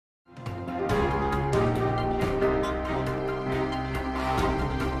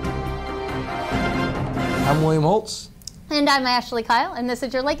I'm William Holtz. And I'm Ashley Kyle, and this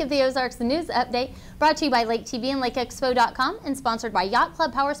is your Lake of the Ozarks News Update, brought to you by Lake TV and LakeExpo.com, and sponsored by Yacht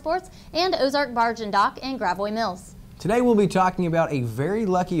Club Power Sports and Ozark Barge and Dock and Gravois Mills. Today we'll be talking about a very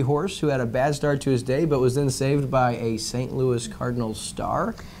lucky horse who had a bad start to his day, but was then saved by a St. Louis Cardinal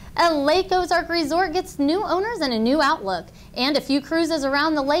star. A Lake Ozark resort gets new owners and a new outlook. And a few cruises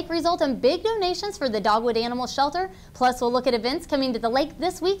around the lake result in big donations for the Dogwood Animal Shelter. Plus, we'll look at events coming to the lake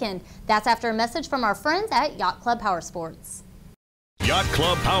this weekend. That's after a message from our friends at Yacht Club Power Sports. Yacht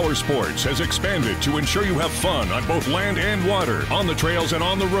Club Power Sports has expanded to ensure you have fun on both land and water, on the trails and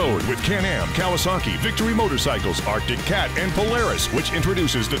on the road with Can-Am, Kawasaki, Victory Motorcycles, Arctic Cat, and Polaris, which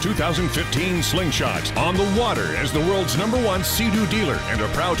introduces the 2015 Slingshot. On the water as the world's #1 Sea-Doo dealer, and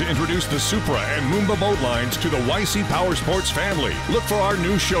are proud to introduce the Supra and Moomba boat lines to the YC Power Sports family. Look for our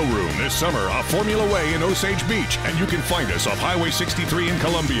new showroom this summer off Formula Way in Osage Beach, and you can find us off Highway 63 in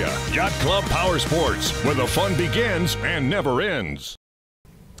Columbia. Yacht Club Power Sports, where the fun begins and never ends.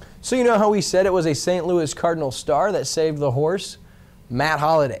 So you know how we said it was a St. Louis Cardinal star that saved the horse? Matt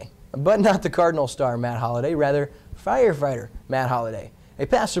Holliday. But not the Cardinal star Matt Holliday, rather firefighter Matt Holliday. A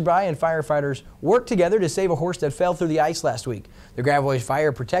passerby and firefighters worked together to save a horse that fell through the ice last week. The Gravois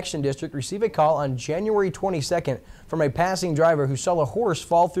Fire Protection District received a call on January 22nd from a passing driver who saw a horse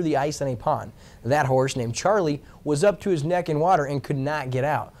fall through the ice in a pond. That horse, named Charlie, was up to his neck in water and could not get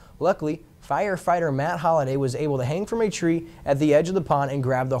out. Luckily, firefighter Matt Holliday was able to hang from a tree at the edge of the pond and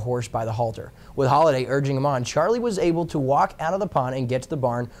grab the horse by the halter. With Holliday urging him on, Charlie was able to walk out of the pond and get to the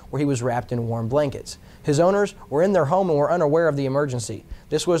barn where he was wrapped in warm blankets. His owners were in their home and were unaware of the emergency.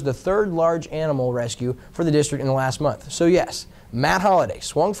 This was the third large animal rescue for the district in the last month. So yes, Matt Holliday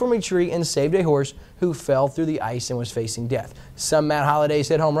swung from a tree and saved a horse who fell through the ice and was facing death. Some Matt Hollidays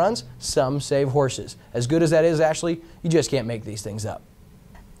hit home runs, some save horses. As good as that is, Ashley, you just can't make these things up.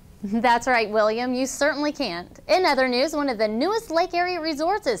 That's right, William. You certainly can't. In other news, one of the newest lake area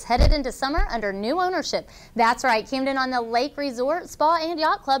resorts is headed into summer under new ownership. That's right, Camden on the Lake Resort, Spa, and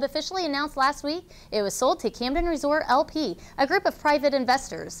Yacht Club officially announced last week it was sold to Camden Resort LP, a group of private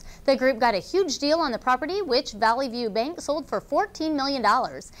investors. The group got a huge deal on the property, which Valley View Bank sold for $14 million.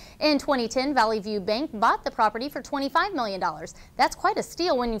 In 2010, Valley View Bank bought the property for $25 million. That's quite a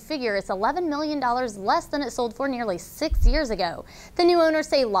steal when you figure it's $11 million less than it sold for nearly 6 years ago. The new owners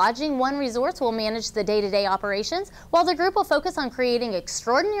say Lodging One Resorts will manage the day-to-day operations, while the group will focus on creating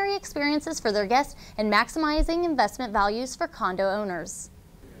extraordinary experiences for their guests and maximizing investment values for condo owners.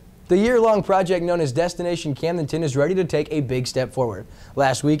 The year-long project known as Destination Camdenton is ready to take a big step forward.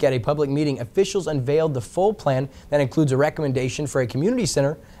 Last week at a public meeting, officials unveiled the full plan that includes a recommendation for a community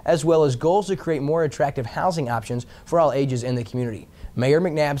center, as well as goals to create more attractive housing options for all ages in the community. Mayor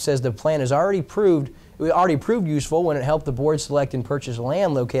McNabb says the plan is already proved useful when it helped the board select and purchase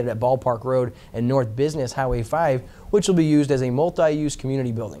land located at Ballpark Road and North Business Highway 5, which will be used as a multi-use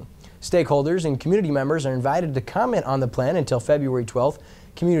community building. Stakeholders and community members are invited to comment on the plan until February 12th.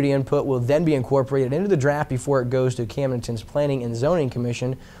 Community input will then be incorporated into the draft before it goes to Camdenton's Planning and Zoning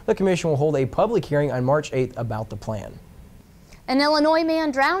Commission. The commission will hold a public hearing on March 8th about the plan. An Illinois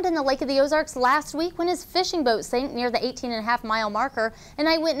man drowned in the Lake of the Ozarks last week when his fishing boat sank near the 18.5-mile marker. An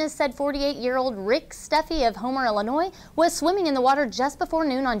eyewitness said 48-year-old Rick Steffi of Homer, Illinois, was swimming in the water just before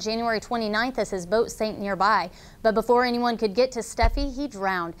noon on January 29th as his boat sank nearby. But before anyone could get to Steffi, he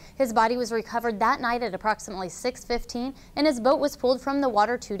drowned. His body was recovered that night at approximately 6:15, and his boat was pulled from the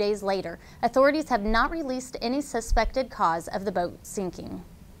water 2 days later. Authorities have not released any suspected cause of the boat sinking.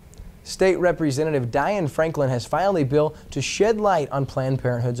 State Representative Diane Franklin has filed a bill to shed light on Planned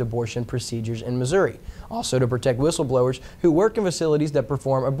Parenthood's abortion procedures in Missouri, also to protect whistleblowers who work in facilities that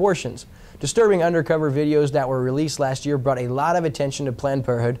perform abortions. Disturbing undercover videos that were released last year brought a lot of attention to Planned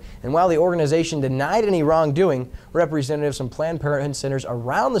Parenthood, and while the organization denied any wrongdoing, representatives from Planned Parenthood centers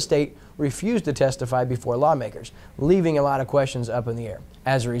around the state refused to testify before lawmakers, leaving a lot of questions up in the air.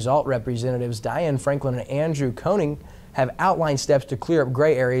 As a result, Representatives Diane Franklin and Andrew Koenig have outlined steps to clear up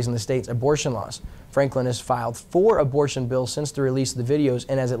gray areas in the state's abortion laws. Franklin has filed 4 abortion bills since the release of the videos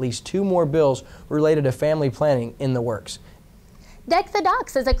and has at least 2 more bills related to family planning in the works. Deck the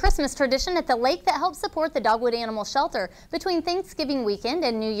Docks is a Christmas tradition at the lake that helps support the Dogwood Animal Shelter. Between Thanksgiving weekend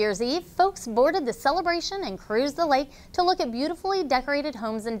and New Year's Eve, folks boarded the celebration and cruised the lake to look at beautifully decorated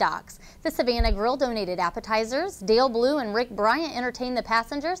homes and docks. The Savannah Grill donated appetizers, Dale Blue and Rick Bryant entertained the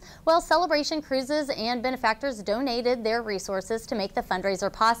passengers, while Celebration Cruises and benefactors donated their resources to make the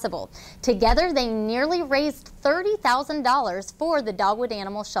fundraiser possible. Together, they nearly raised $30,000 for the Dogwood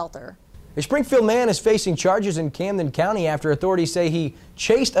Animal Shelter. A Springfield man is facing charges in Camden County after authorities say he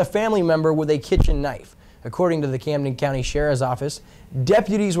chased a family member with a kitchen knife. According to the Camden County Sheriff's Office,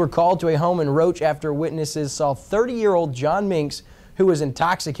 deputies were called to a home in Roach after witnesses saw 30-year-old John Minks, who was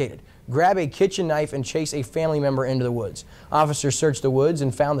intoxicated, grab a kitchen knife and chase a family member into the woods. Officers searched the woods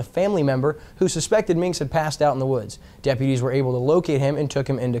and found the family member who suspected Minks had passed out in the woods. Deputies were able to locate him and took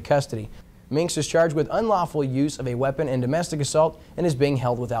him into custody. Minks is charged with unlawful use of a weapon and domestic assault and is being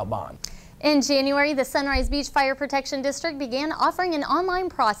held without bond. In January, the Sunrise Beach Fire Protection District began offering an online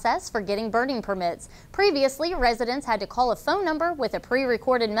process for getting burning permits. Previously, residents had to call a phone number with a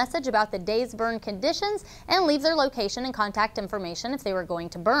pre-recorded message about the day's burn conditions and leave their location and contact information if they were going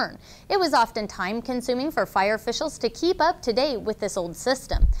to burn. It was often time-consuming for fire officials to keep up to date with this old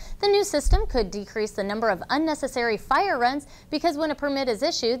system. The new system could decrease the number of unnecessary fire runs because when a permit is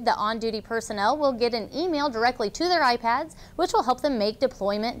issued, the on-duty personnel will get an email directly to their iPads, which will help them make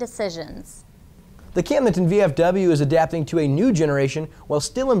deployment decisions. The Camdenton VFW is adapting to a new generation while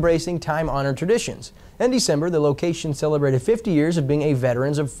still embracing time-honored traditions. In December, the location celebrated 50 years of being a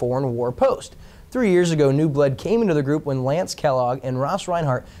Veterans of Foreign War post. 3 years ago, new blood came into the group when Lance Kellogg and Ross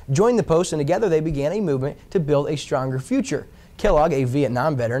Reinhardt joined the post, and together they began a movement to build a stronger future. Kellogg, a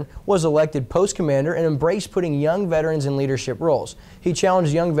Vietnam veteran, was elected post commander and embraced putting young veterans in leadership roles. He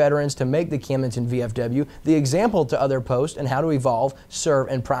challenged young veterans to make the Camdenton VFW the example to other posts and how to evolve, serve,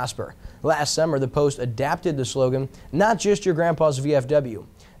 and prosper. Last summer, the post adapted the slogan, "Not just your grandpa's VFW."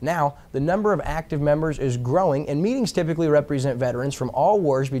 Now, the number of active members is growing, and meetings typically represent veterans from all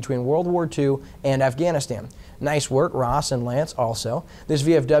wars between World War II and Afghanistan. Nice work, Ross and Lance, also. This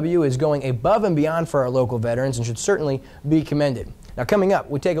VFW is going above and beyond for our local veterans and should certainly be commended. Now, coming up,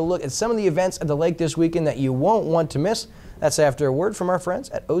 we take a look at some of the events at the lake this weekend that you won't want to miss. That's after a word from our friends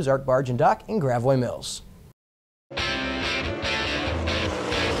at Ozark Barge and Dock in Gravois Mills.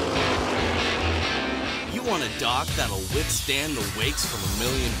 You want a dock that'll withstand the wakes from a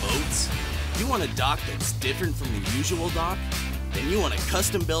million boats? You want a dock that's different from the usual dock? Then you want a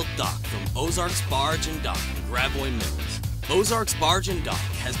custom-built dock from Ozarks Barge and Dock in Gravois Mills. Ozarks Barge and Dock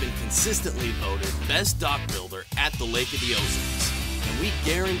has been consistently voted best dock builder at the Lake of the Ozarks, and we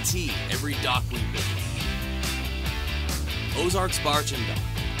guarantee every dock we build. Ozarks Barge and Dock,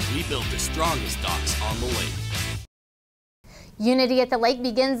 we build the strongest docks on the lake. Unity at the Lake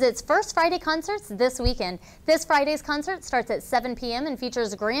begins its first Friday concerts this weekend. This Friday's concert starts at 7 p.m. and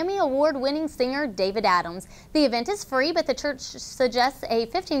features Grammy Award-winning singer David Adams. The event is free, but the church suggests a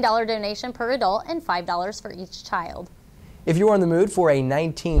 $15 donation per adult and $5 for each child. If you're in the mood for a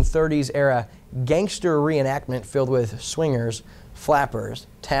 1930s era gangster reenactment filled with swingers, flappers,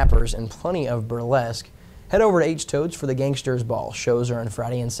 tappers, and plenty of burlesque, head over to H-Toads for the Gangsters Ball. Shows are on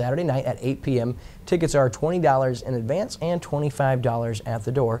Friday and Saturday night at 8 p.m. Tickets are $20 in advance and $25 at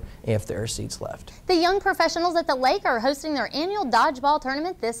the door if there are seats left. The young professionals at the lake are hosting their annual dodgeball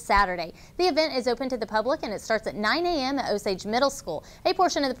tournament this Saturday. The event is open to the public and it starts at 9 a.m. at Osage Middle School. A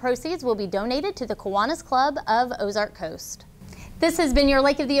portion of the proceeds will be donated to the Kiwanis Club of Ozark Coast. This has been your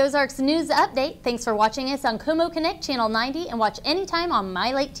Lake of the Ozarks news update. Thanks for watching us on Como Connect Channel 90 and watch anytime on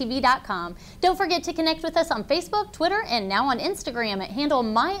MyLakeTV.com. Don't forget to connect with us on Facebook, Twitter, and now on Instagram at handle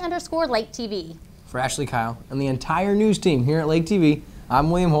 @my_LakeTV. For Ashley, Kyle, and the entire news team here at Lake TV, I'm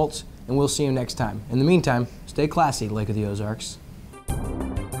William Holtz, and we'll see you next time. In the meantime, stay classy, Lake of the Ozarks.